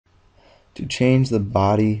To change the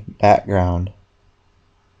body background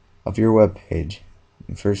of your web page,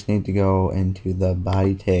 you first need to go into the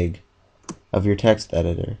body tag of your text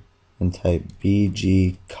editor and type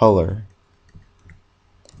BG color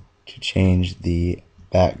to change the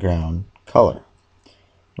background color.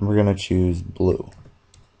 And we're going to choose blue.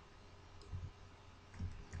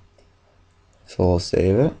 So we'll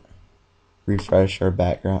save it, refresh our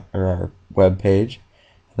background or our web page,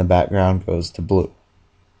 and the background goes to blue.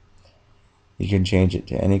 You can change it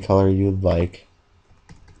to any color you'd like.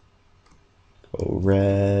 Go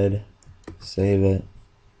red, save it.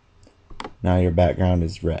 Now your background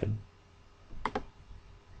is red.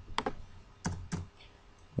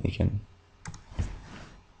 You can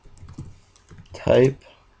type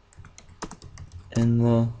in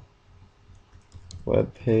the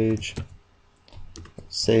web page,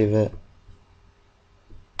 save it,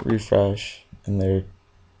 refresh, and there's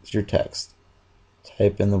your text.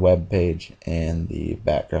 Type in the web page and the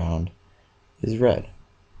background is red.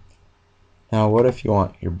 Now what if you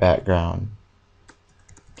want your background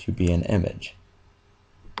to be an image?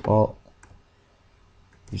 Well,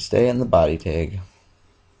 you stay in the body tag,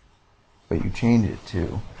 but you change it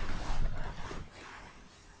to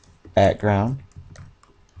background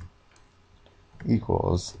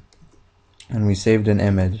equals, and we saved an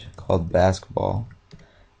image called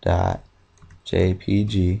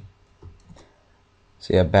basketball.jpg.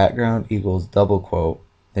 So you have background equals double quote,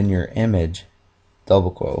 then your image double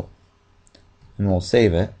quote, and we'll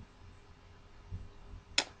save it,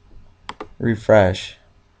 refresh,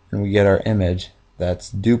 and we get our image that's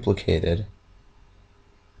duplicated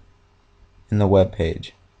in the web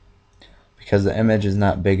page. Because the image is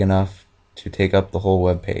not big enough to take up the whole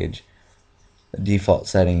web page, the default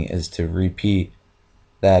setting is to repeat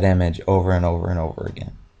that image over and over and over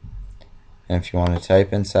again. And if you want to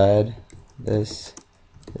type inside, this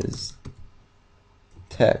is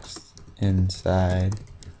text inside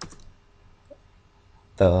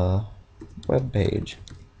the web page.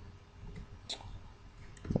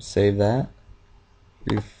 We'll save that,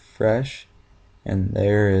 refresh, and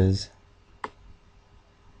there is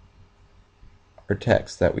our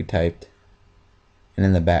text that we typed, and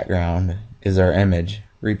in the background is our image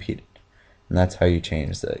repeated. And that's how you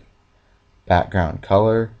change the background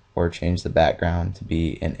color or change the background to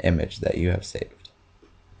be an image that you have saved.